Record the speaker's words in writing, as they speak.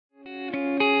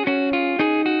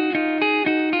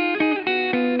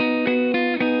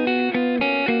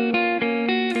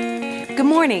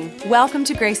morning. Welcome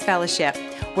to Grace Fellowship,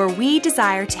 where we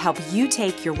desire to help you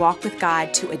take your walk with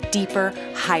God to a deeper,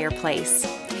 higher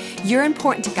place. You're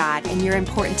important to God and you're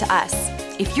important to us.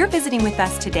 If you're visiting with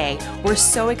us today, we're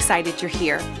so excited you're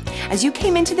here. As you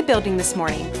came into the building this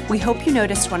morning, we hope you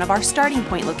noticed one of our Starting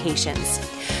Point locations.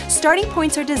 Starting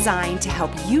Points are designed to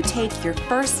help you take your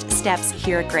first steps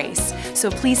here at Grace, so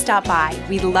please stop by.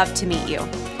 We'd love to meet you.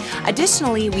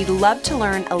 Additionally, we'd love to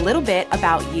learn a little bit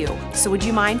about you, so would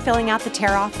you mind filling out the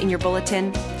tear-off in your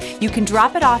bulletin? You can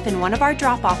drop it off in one of our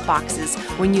drop-off boxes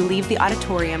when you leave the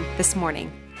auditorium this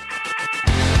morning.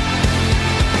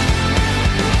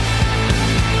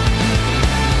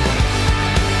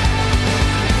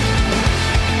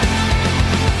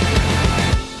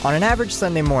 On an average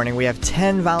Sunday morning, we have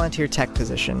 10 volunteer tech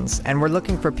positions, and we're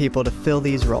looking for people to fill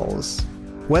these roles.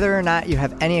 Whether or not you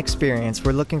have any experience,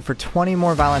 we're looking for 20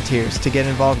 more volunteers to get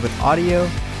involved with audio,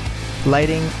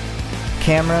 lighting,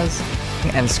 cameras,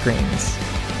 and screens.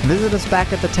 Visit us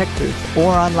back at the tech booth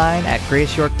or online at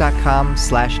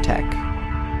graceyork.com/tech.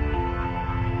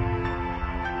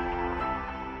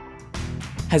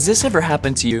 Has this ever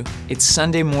happened to you? It's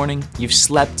Sunday morning, you've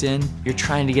slept in, you're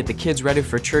trying to get the kids ready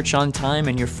for church on time,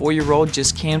 and your 4-year-old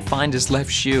just can't find his left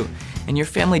shoe, and your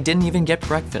family didn't even get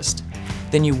breakfast.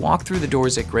 Then you walk through the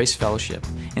doors at Grace Fellowship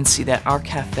and see that our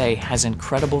cafe has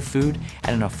incredible food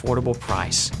at an affordable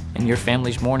price, and your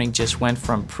family's morning just went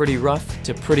from pretty rough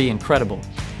to pretty incredible.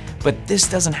 But this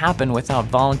doesn't happen without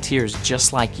volunteers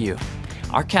just like you.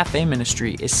 Our cafe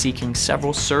ministry is seeking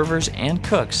several servers and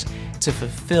cooks to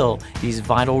fulfill these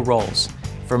vital roles.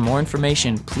 For more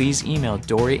information, please email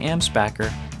Dory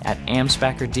Amsbacher at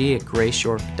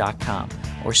amsbacherd@graceyork.com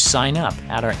or sign up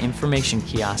at our information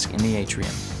kiosk in the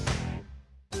atrium.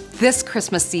 This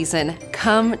Christmas season,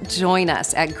 come join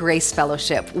us at Grace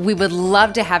Fellowship. We would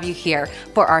love to have you here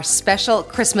for our special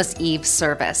Christmas Eve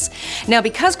service. Now,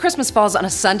 because Christmas falls on a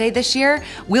Sunday this year,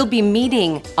 we'll be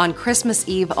meeting on Christmas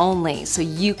Eve only, so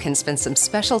you can spend some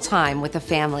special time with the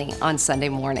family on Sunday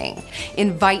morning.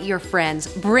 Invite your friends,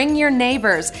 bring your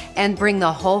neighbors, and bring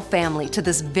the whole family to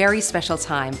this very special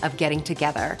time of getting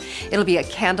together. It'll be a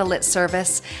candlelit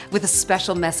service with a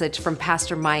special message from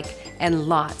Pastor Mike and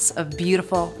lots of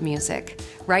beautiful music.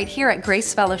 Right here at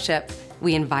Grace Fellowship,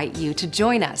 we invite you to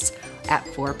join us at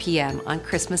 4 p.m. on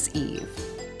Christmas Eve.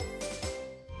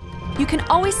 You can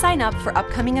always sign up for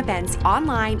upcoming events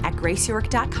online at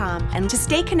graceyork.com, and to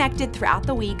stay connected throughout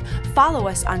the week, follow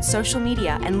us on social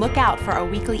media and look out for our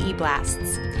weekly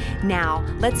e-blasts. Now,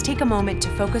 let's take a moment to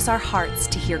focus our hearts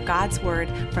to hear God's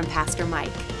word from Pastor Mike.